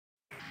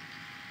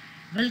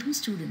Welcome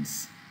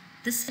students.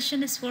 This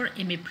session is for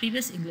MA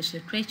Previous English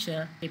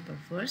Literature paper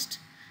first,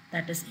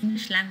 that is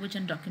English Language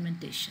and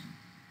Documentation.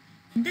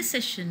 In this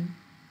session,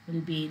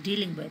 we'll be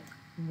dealing with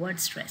word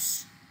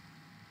stress.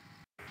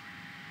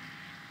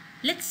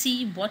 Let's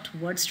see what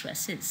word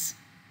stress is.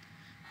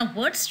 A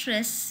word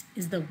stress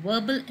is the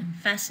verbal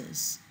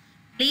emphasis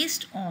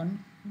placed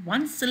on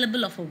one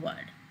syllable of a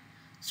word.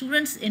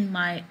 Students, in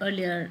my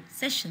earlier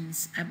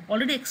sessions, I've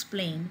already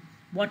explained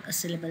what a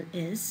syllable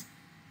is,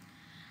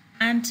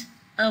 and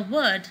a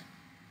word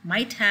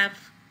might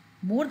have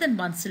more than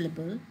one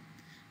syllable,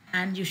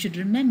 and you should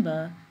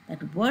remember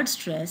that word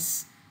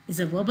stress is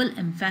a verbal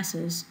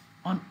emphasis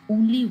on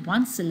only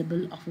one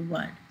syllable of a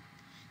word.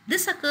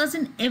 This occurs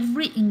in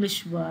every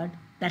English word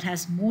that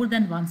has more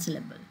than one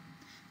syllable.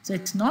 So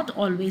it's not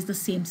always the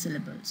same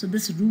syllable. So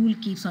this rule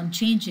keeps on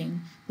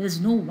changing. There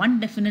is no one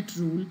definite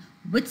rule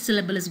which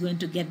syllable is going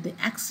to get the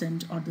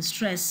accent or the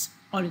stress,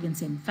 or you can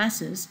say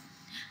emphasis,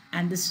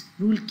 and this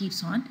rule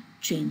keeps on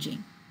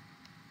changing.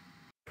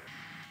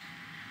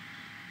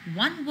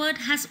 One word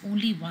has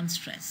only one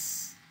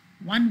stress.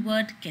 One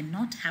word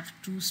cannot have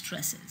two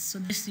stresses. So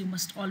this you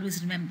must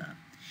always remember.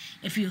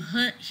 If you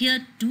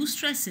hear two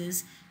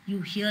stresses,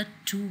 you hear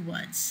two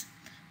words.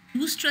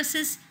 Two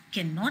stresses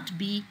cannot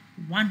be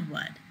one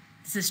word.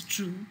 This is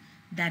true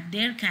that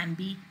there can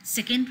be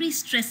secondary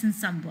stress in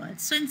some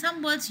words. So in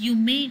some words you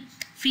may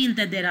feel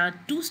that there are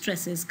two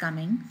stresses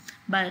coming,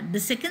 but the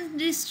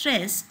secondary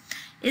stress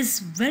is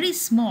very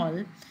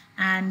small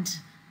and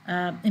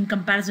in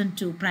comparison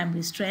to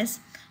primary stress,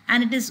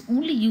 and it is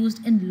only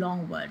used in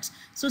long words.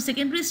 So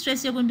secondary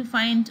stress you're going to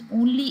find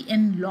only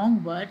in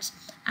long words,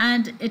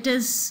 and it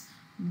is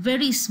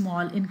very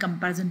small in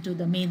comparison to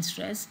the main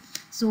stress.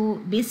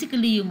 So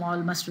basically you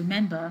all must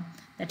remember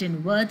that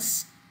in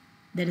words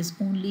there is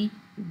only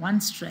one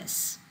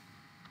stress.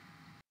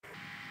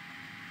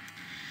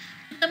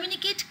 To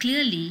communicate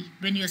clearly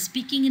when you are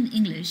speaking in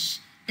English,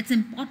 it's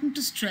important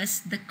to stress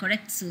the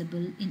correct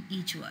syllable in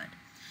each word.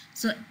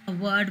 So a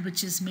word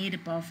which is made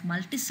up of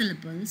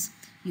multi-syllables,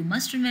 you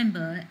must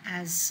remember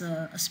as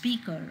a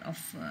speaker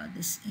of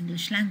this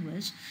English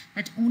language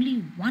that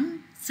only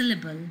one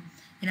syllable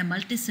in a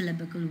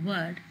multi-syllable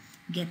word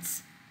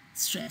gets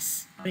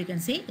stress, or you can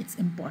say it's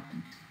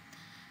important.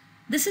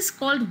 This is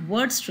called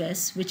word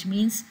stress, which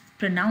means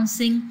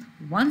pronouncing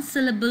one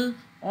syllable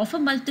of a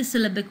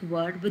multisyllabic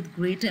word with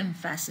greater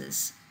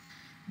emphasis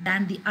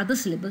than the other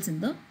syllables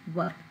in the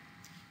word.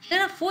 Here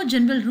are 4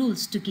 general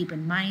rules to keep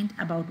in mind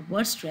about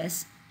word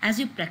stress as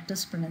you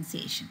practice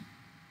pronunciation.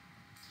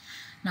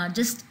 Now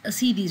just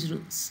see these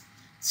rules.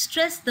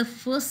 Stress the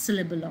first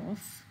syllable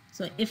of,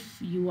 so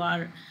if you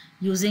are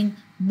using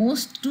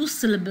most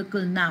two-syllabic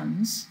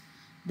nouns,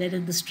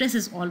 then the stress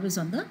is always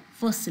on the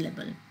first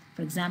syllable.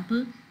 For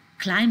example,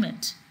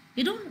 climate.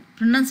 You don't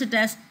pronounce it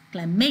as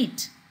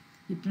climate.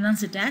 You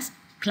pronounce it as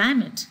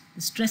climate.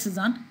 The stress is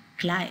on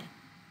cli.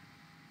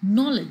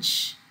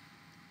 Knowledge.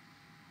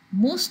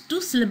 Most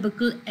two-syllabic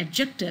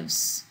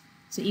adjectives,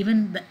 so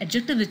even the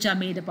adjectives which are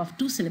made up of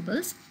 2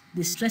 syllables,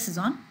 the stress is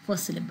on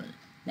first syllable,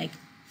 like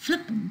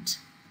flippant,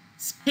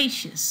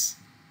 spacious.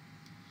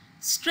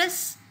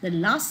 Stress the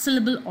last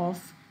syllable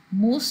of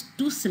most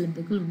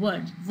two-syllabic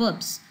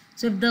verbs.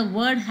 So if the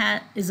word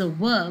is a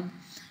verb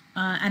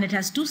and it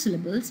has 2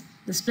 syllables,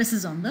 the stress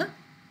is on the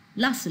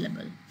last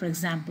syllable. For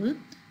example,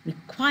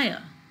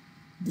 require,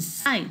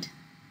 decide.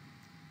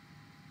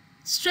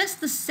 Stress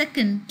the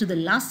second to the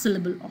last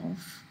syllable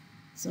of.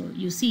 So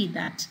you see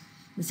that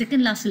the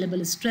second last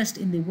syllable is stressed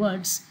in the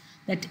words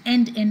that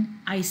end in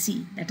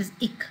IC, that is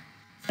ic.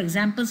 For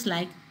examples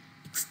like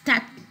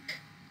ecstatic,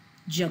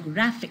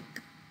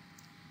 geographic.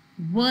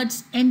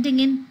 Words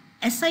ending in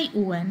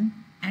SION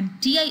and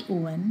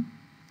TION,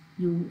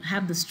 you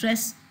have the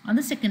stress on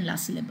the second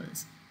last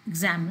syllables.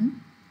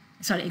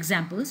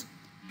 Examples,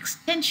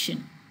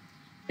 extension,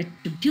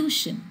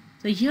 retribution.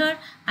 So here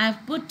I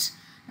have put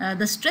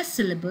the stress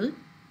syllable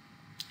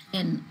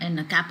in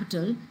a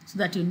capital so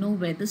that you know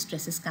where the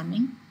stress is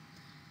coming.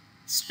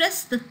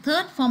 Stress the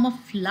third form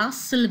of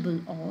last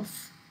syllable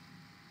of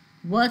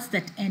words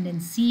that end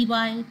in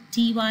CY,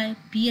 TY,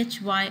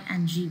 PHY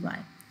and GY.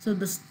 So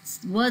the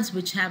words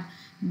which have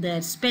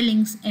their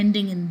spellings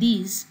ending in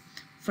these,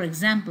 for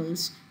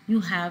examples, you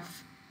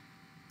have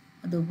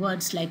the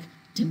words like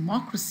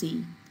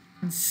democracy,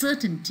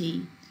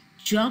 uncertainty,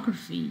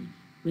 geography,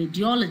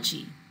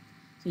 radiology.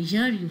 So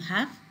here you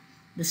have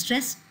the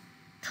stress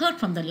third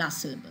from the last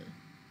syllable.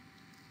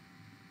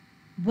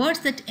 Words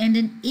that end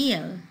in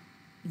AL,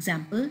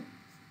 example,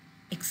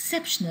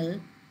 exceptional,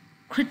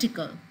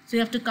 critical. So you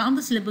have to count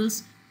the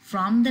syllables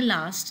from the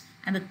last,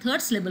 and the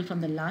third syllable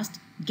from the last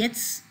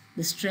gets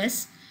the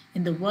stress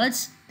in the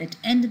words that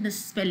end in the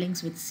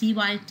spellings with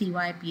CY,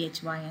 TY,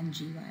 PHY and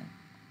GY.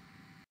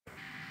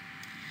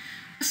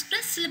 A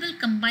stress syllable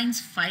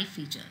combines 5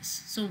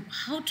 features. So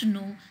how to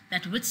know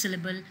that which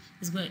syllable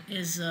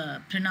is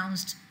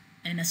pronounced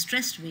in a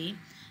stressed way?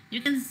 You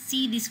can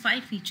see these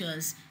 5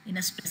 features in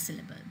a stress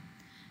syllable.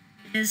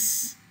 It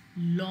is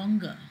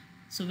longer.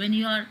 So when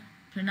you are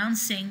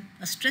pronouncing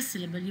a stress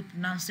syllable, you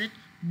pronounce it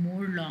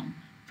more long.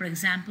 For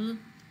example,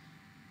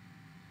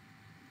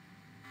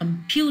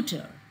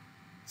 computer.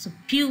 So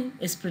pew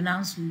is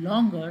pronounced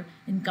longer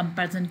in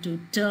comparison to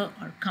t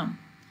or cum.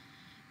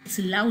 It's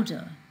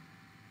louder.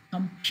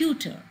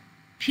 Computer.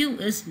 Pew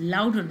is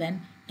louder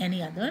than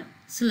any other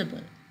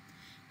syllable.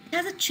 It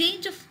has a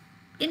change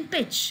in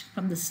pitch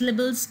from the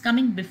syllables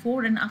coming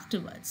before and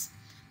afterwards.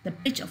 The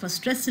pitch of a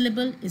stressed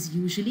syllable is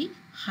usually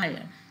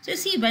higher. So you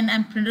see, when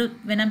I'm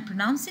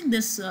pronouncing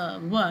this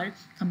word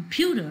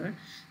computer,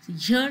 so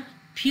here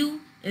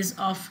pew is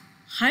of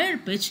higher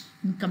pitch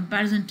in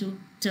comparison to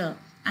t.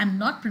 I'm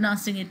not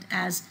pronouncing it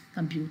as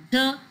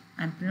computer,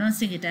 I'm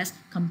pronouncing it as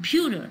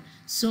computer.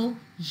 So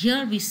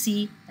here we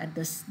see that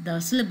the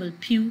syllable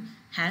pew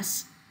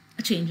has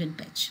a change in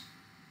pitch.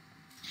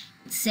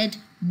 It's said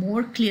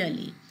more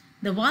clearly.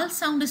 The vowel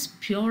sound is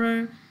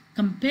purer.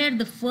 Compare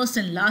the first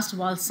and last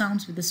vowel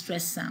sounds with the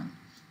stress sound.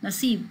 Now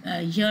see,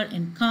 here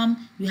in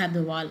cum you have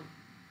the vowel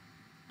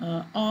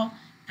o,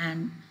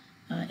 and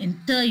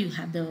in t you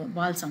have the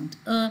vowel sound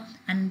and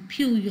in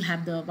pew you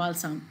have the vowel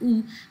sound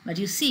u. But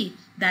you see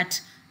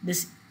that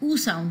this u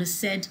sound is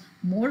said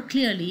more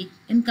clearly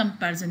in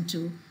comparison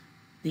to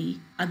the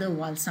other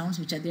vowel sounds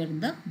which are there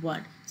in the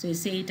word. So you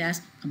say it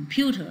as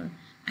computer,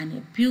 and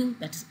a pew,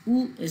 that is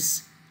u,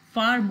 is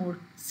far more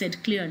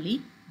said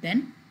clearly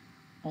than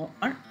or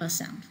a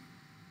sound.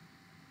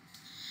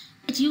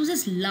 It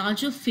uses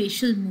larger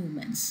facial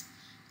movements.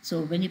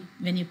 So when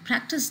you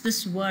practice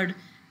this word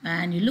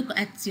and you look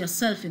at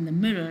yourself in the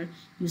mirror,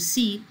 you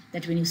see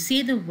that when you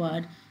say the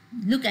word,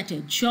 look at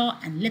your jaw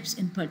and lips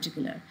in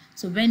particular.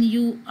 So when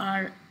you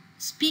are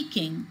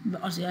speaking,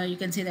 or you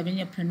can say that when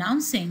you're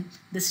pronouncing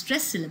the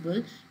stress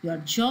syllable, your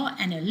jaw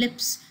and your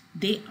lips,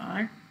 they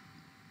are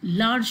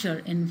larger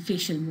in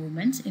facial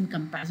movements in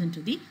comparison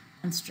to the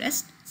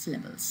unstressed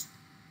syllables.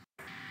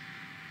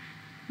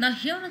 Now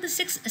here are the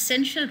 6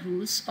 essential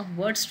rules of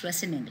word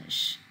stress in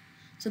English.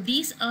 So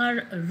these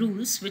are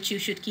rules which you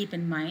should keep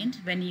in mind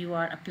when you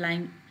are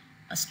applying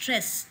a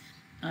stress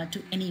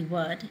to any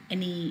word,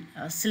 any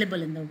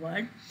syllable in the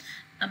word.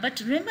 But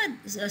remember,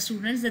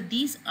 students, that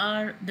these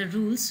are the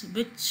rules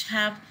which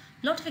have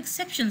a lot of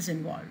exceptions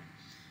involved.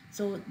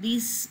 So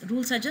these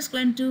rules are just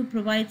going to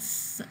provide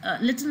a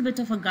little bit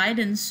of a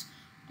guidance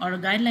or a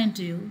guideline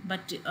to you,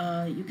 but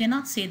you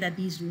cannot say that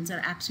these rules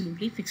are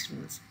absolutely fixed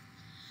rules.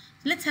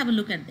 So let's have a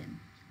look at them.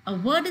 A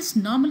word is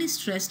normally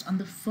stressed on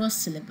the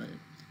first syllable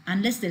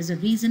unless there is a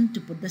reason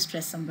to put the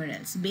stress somewhere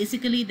else.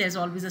 Basically, there's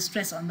always a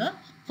stress on the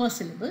first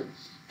syllable,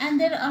 and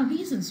there are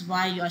reasons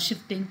why you are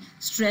shifting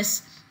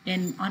stress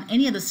on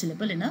any other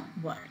syllable in a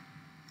word.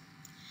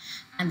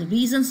 And the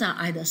reasons are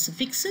either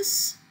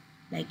suffixes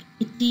like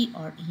ity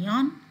or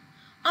ion,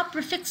 or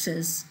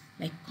prefixes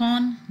like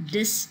con,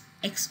 dis,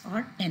 x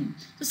or n.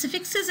 So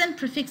suffixes and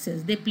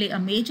prefixes, they play a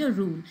major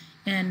role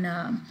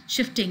in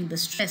shifting the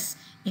stress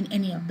in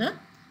any of the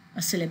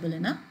syllable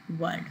in a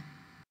word.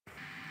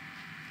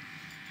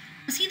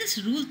 See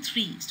this rule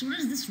 3.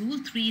 Students, this rule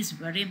 3 is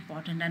very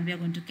important, and we are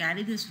going to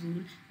carry this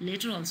rule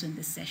later also in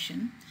this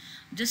session.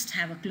 Just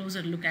have a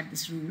closer look at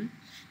this rule.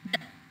 The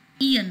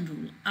ion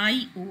rule,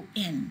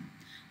 I-O-N.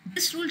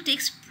 This rule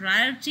takes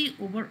priority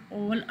over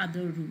all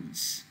other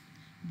rules.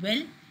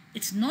 Well,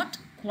 it's not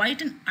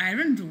quite an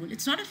iron rule.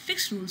 It's not a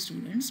fixed rule,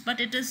 students,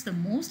 but it is the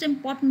most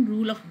important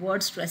rule of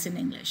word stress in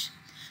English.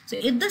 So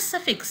if the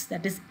suffix,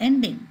 that is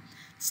ending,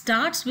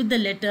 starts with the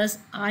letters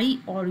I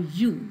or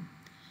U,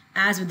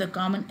 as with the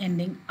common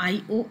ending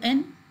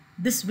ION,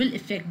 this will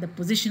affect the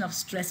position of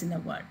stress in a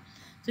word.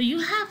 So you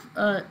have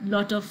a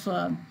lot of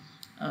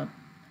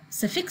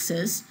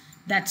suffixes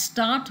that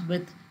start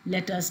with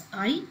letters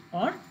I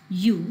or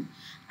U,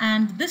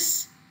 and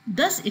this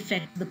does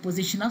affect the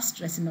position of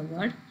stress in a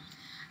word.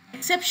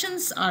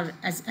 Exceptions are,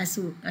 as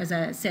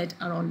I said,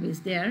 are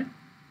always there.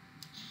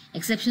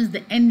 Exceptions,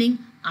 the ending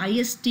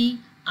IST,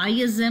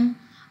 ISM,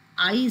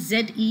 IZE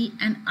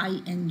and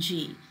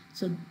ING.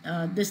 So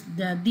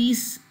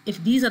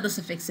if these are the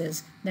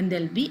suffixes, then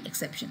there will be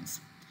exceptions.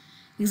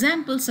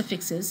 Example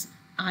suffixes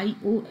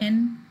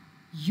ION,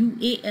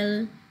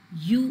 UAL,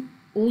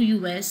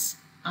 UOUS,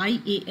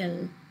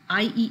 IAL,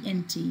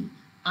 IENT,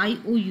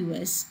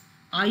 IOUS,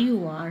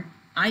 IOR,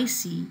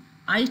 IC,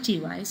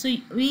 ITY. So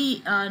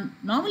we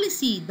normally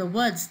see the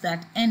words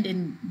that end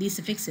in these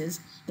suffixes,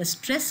 the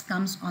stress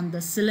comes on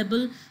the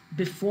syllable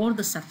before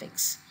the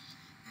suffix.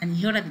 And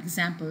here are the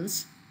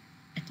examples: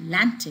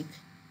 Atlantic,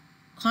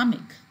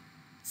 comic,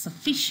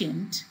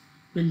 sufficient,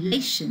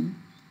 relation,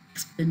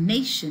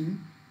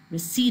 explanation,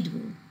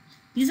 residual.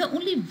 These are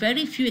only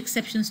very few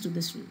exceptions to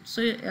this rule.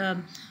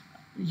 So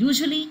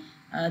usually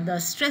the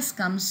stress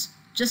comes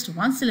just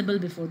one syllable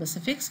before the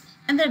suffix,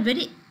 and there are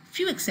very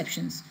few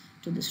exceptions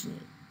to this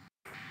rule.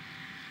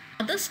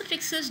 Other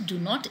suffixes do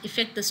not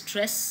affect the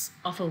stress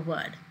of a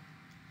word.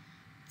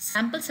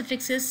 Sample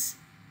suffixes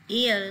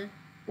AL,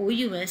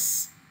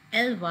 OUS,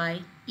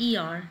 LY,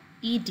 ER,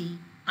 ED,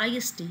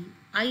 IST,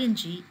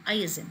 ING,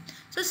 ISM.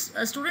 So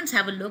students,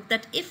 have a look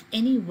that if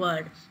any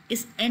word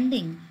is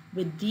ending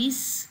with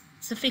these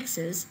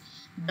suffixes,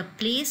 the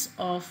place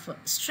of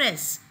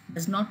stress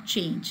does not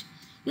change.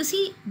 You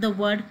see the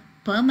word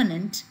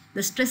permanent,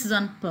 the stress is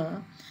on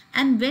per,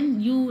 and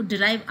when you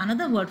derive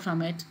another word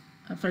from it,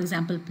 for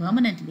example,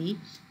 permanently,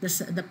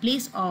 the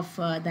place of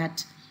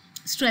that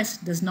stress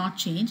does not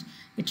change.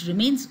 It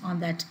remains on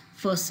that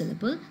first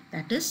syllable,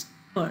 that is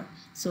per.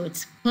 So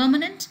it's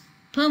permanent,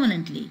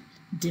 permanently,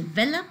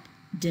 develop,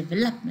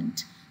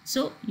 development.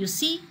 So you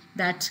see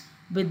that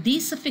with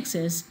these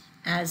suffixes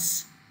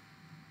as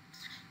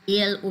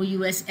al,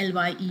 ous,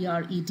 ly,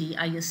 er,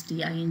 ed, ist,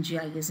 ing,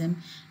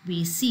 ism,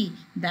 we see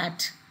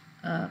that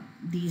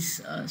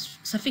these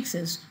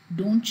suffixes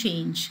don't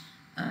change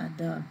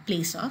the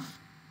place of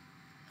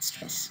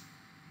stress.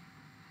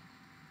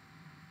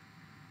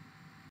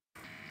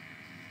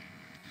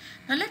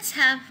 Now let's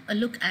have a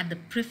look at the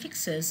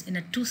prefixes in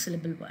a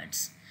two-syllable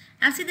words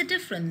and see the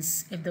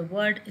difference if the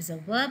word is a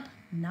verb,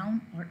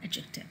 noun or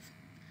adjective.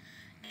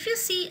 If you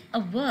see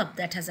a verb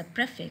that has a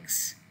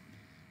prefix,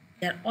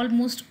 they are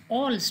almost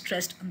all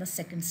stressed on the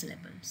second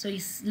syllable. So you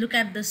look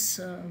at this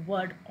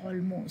word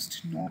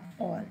almost, not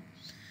all.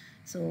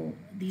 So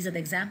these are the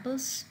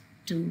examples: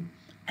 to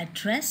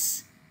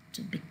address,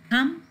 to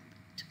become,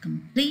 to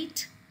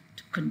complete,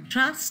 to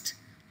contrast,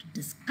 to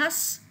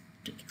discuss,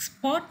 to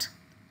export,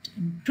 to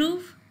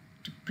improve,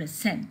 to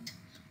present.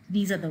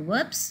 These are the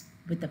verbs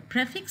with the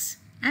prefix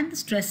and the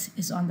stress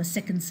is on the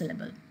second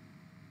syllable.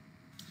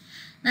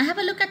 Now have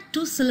a look at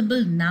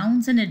two-syllable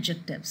nouns and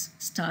adjectives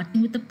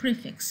starting with the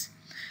prefix,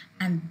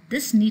 and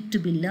this need to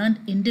be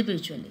learned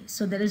individually.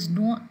 So there is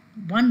no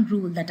one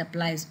rule that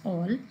applies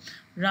all.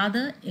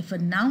 Rather, if a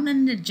noun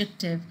and an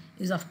adjective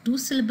is of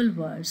two-syllable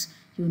words,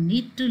 you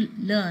need to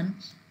learn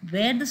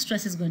where the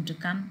stress is going to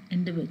come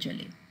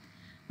individually.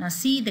 Now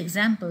see the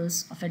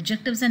examples of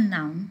adjectives and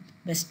noun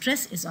where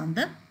stress is on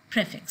the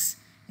prefix.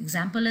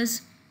 Example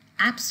is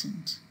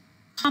absent,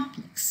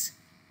 complex,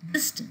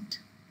 distant,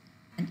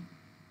 an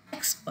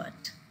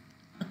expert,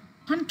 a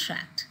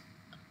contract,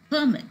 a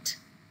permit,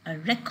 a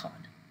record.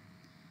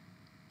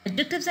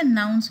 Adjectives and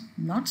nouns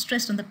not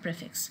stressed on the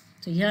prefix.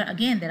 So here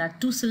again there are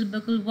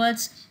two-syllable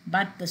words,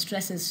 but the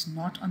stress is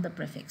not on the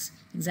prefix.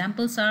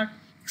 Examples are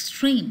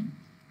extreme,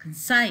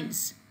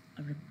 concise,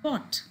 a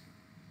report.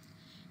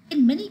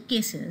 In many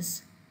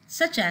cases,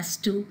 such as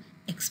to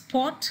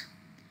export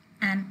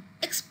and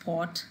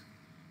export,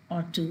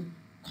 or to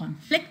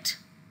conflict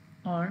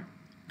or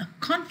a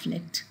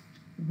conflict,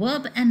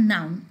 verb and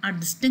noun are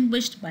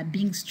distinguished by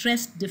being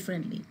stressed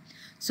differently.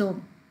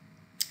 So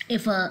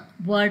if a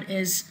word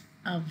is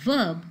a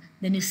verb,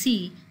 then you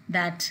see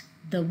that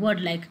the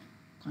word like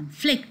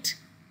conflict,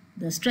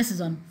 the stress is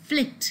on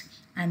flict,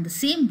 and the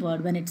same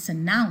word when it's a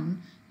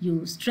noun,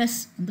 you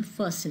stress on the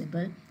first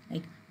syllable,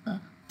 like a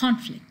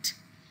conflict.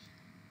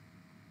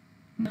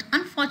 But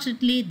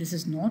unfortunately, this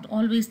is not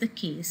always the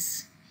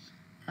case.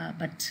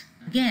 But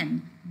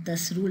again,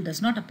 this rule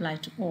does not apply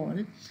to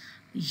all.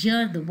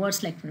 Here, the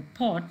words like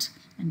report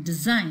and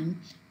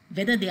design,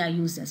 whether they are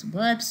used as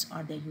verbs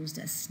or they're used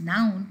as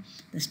noun,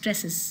 the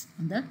stress is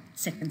on the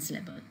second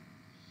syllable.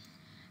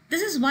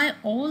 This is why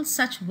all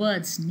such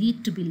words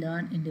need to be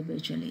learned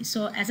individually.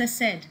 So as I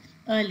said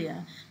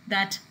earlier,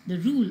 that the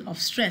rule of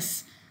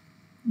stress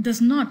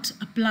does not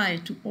apply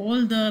to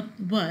all the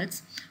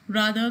words.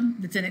 Rather,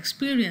 it's an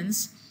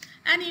experience,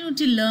 and you need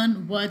to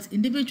learn words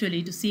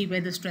individually to see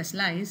where the stress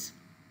lies,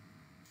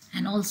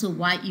 and also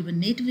why even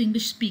native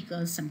English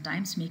speakers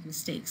sometimes make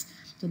mistakes.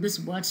 So this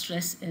word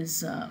stress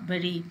is a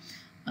very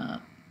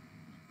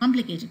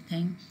complicated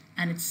thing,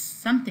 and it's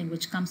something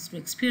which comes through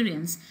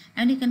experience,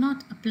 and you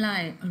cannot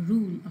apply a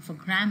rule of a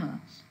grammar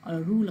or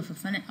a rule of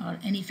or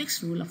any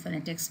fixed rule of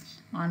phonetics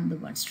on the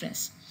word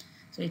stress.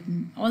 So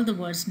all the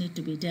words need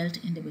to be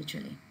dealt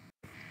individually.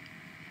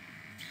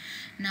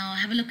 Now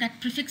have a look at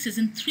prefixes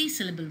in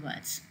three-syllable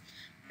words.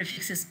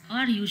 Prefixes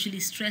are usually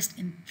stressed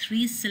in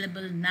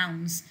three-syllable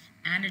nouns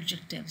and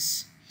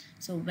adjectives.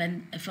 So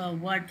if a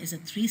word is a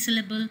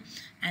three-syllable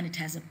and it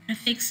has a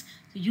prefix,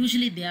 so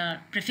usually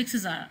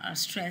prefixes are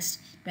stressed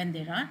when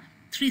there are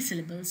three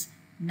syllables,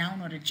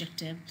 noun or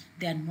adjective.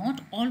 They are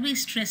not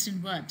always stressed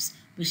in verbs,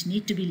 which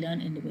need to be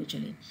learned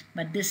individually.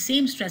 But this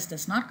same stress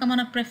does not come on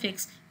a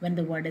prefix when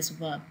the word is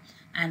verb.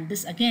 And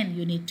this again,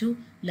 you need to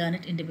learn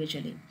it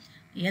individually.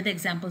 Here the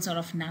examples are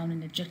of noun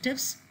and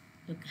adjectives.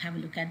 Have a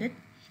look at it.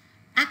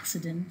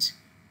 Accident,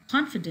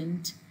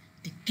 confident,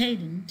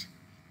 decadent,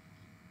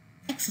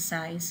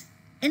 exercise,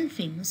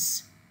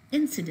 infamous,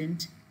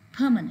 incident,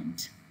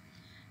 permanent.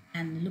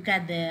 And look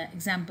at the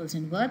examples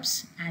in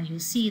verbs, and you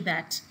see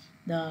that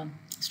the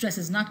stress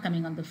is not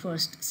coming on the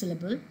first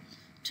syllable.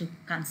 To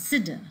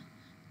consider,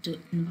 to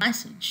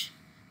envisage,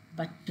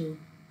 but to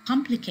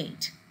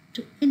complicate,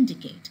 to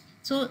indicate.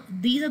 So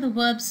these are the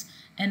verbs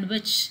in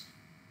which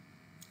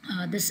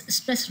this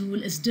stress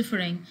rule is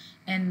differing.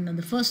 And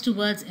the first two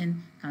words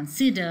in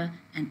consider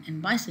and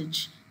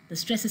envisage, the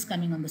stress is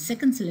coming on the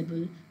second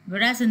syllable,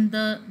 whereas in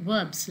the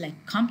verbs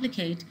like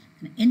complicate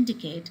and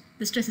indicate,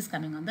 the stress is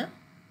coming on the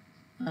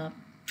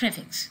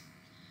prefix.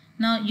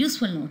 Now,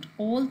 useful note,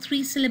 all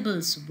three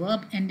syllables,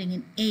 verb ending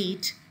in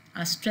ate,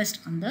 are stressed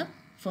on the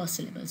first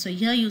syllable. So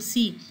here you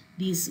see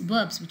these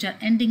verbs which are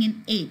ending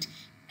in ate,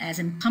 as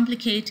in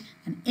complicate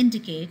and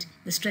indicate,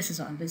 the stress is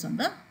always on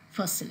the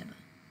first syllable.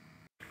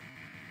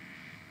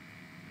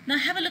 Now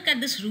have a look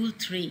at this rule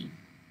 3,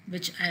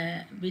 which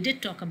we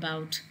did talk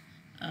about,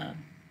 a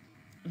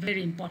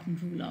very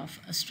important rule of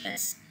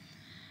stress.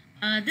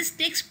 This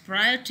takes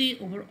priority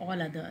over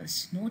all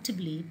others,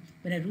 notably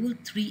when a rule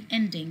 3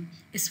 ending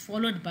is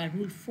followed by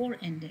rule 4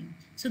 ending.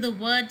 So the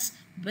words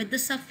with the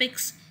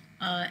suffix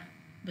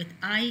with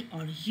I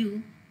or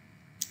U,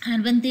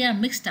 and when they are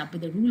mixed up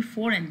with the rule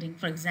 4 ending,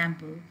 for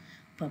example,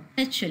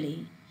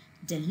 perpetually,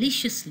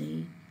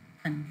 deliciously,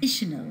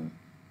 conditional,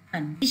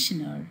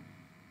 conditioner,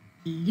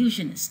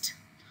 illusionist,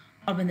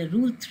 or when the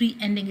rule 3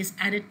 ending is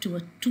added to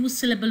a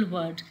 2-syllable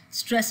word,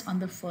 stress on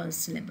the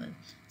first syllable.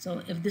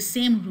 So if the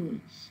same rule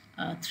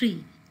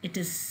 3, it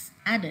is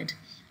added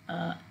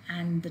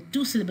and the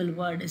 2-syllable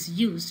word is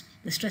used,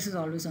 the stress is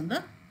always on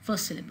the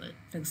first syllable.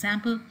 For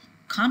example,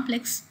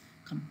 complex,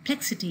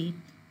 complexity,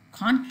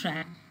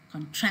 contract,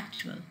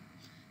 contractual.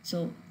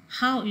 So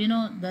how,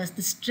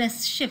 the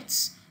stress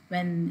shifts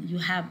when you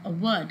have a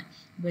word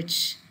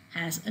which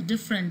has a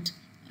different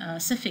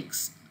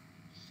suffix.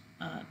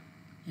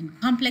 In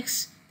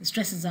complex, the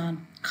stress is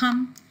on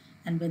com,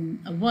 and when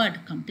a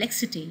word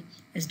complexity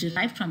is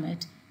derived from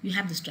it, you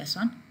have the stress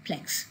on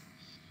plex.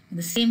 In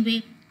the same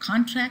way,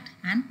 contract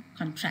and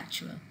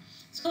contractual.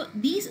 So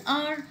these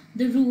are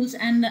the rules,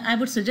 and I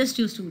would suggest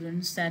you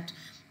students that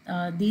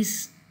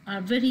these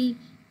are very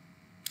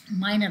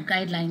minor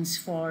guidelines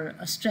for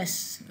a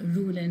stress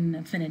rule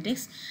in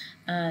phonetics.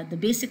 The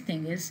basic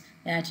thing is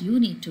that you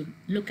need to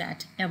look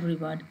at every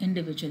word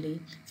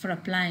individually for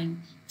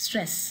applying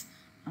stress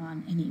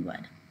on any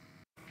word.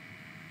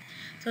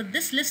 So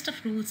this list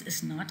of rules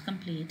is not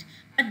complete,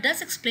 but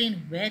does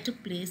explain where to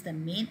place the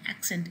main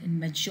accent in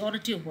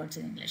majority of words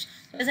in English.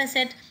 So as I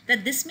said,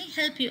 that this may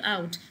help you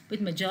out with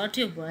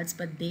majority of words,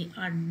 but they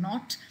are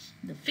not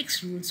the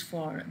fixed rules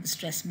for the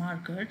stress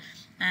marker,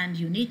 and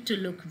you need to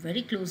look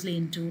very closely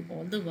into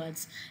all the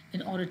words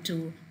in order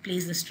to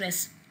place the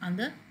stress on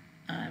the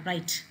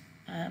right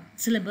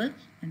syllable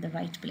in the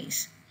right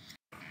place.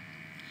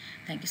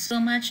 Thank you so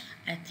much.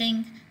 I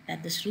think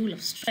that this rule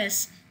of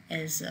stress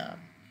is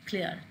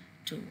clear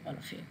to all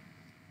of you.